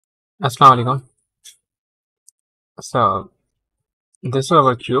Assalamu alaikum. So this is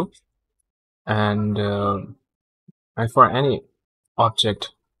our cube, and for any object,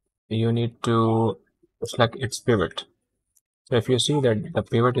 you need to select its pivot. So if you see that the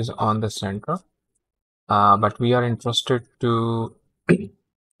pivot is on the center, but we are interested to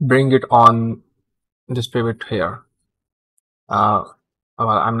bring it on this pivot here. Uh, well,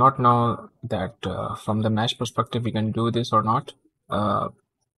 I'm not know that from the mesh perspective we can do this or not, uh,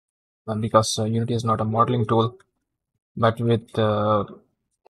 because Unity is not a modeling tool. But with a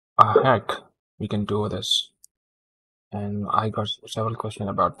hack, we can do this. And I got several questions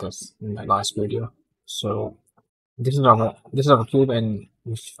about this in my last video. So this is our cube, and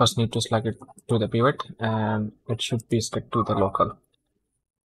we first need to select it to the pivot, and it should be stuck to the local.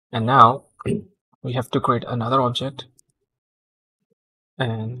 And now we have to create another object,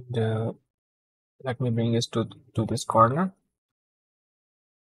 and let me bring this to this corner.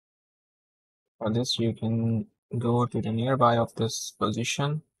 For this, you can go to the nearby of this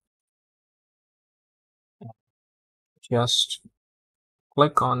position. Just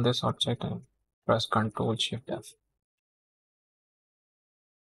click on this object and press Ctrl Shift F.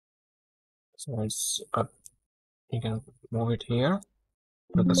 So it's up. You can move it here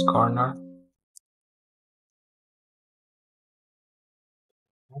to this corner.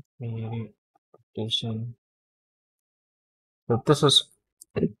 Maybe rotation. So this is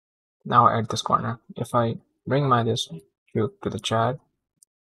now at this corner. If I bring my this cube to the chat,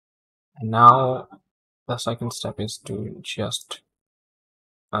 and now the second step is to just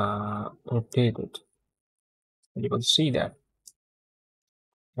rotate it. And you will see that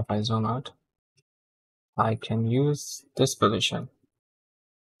if I zoom out, I can use this position,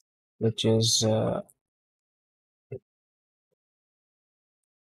 which is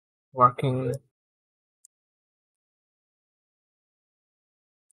working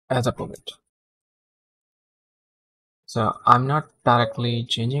as a pivot. So I'm not directly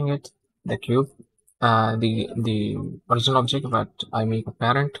changing it, the cube, the original object, but I make a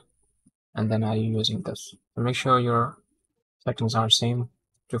parent, and then I'm using this. So make sure your settings are same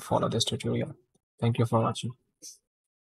to follow this tutorial. Thank you for watching.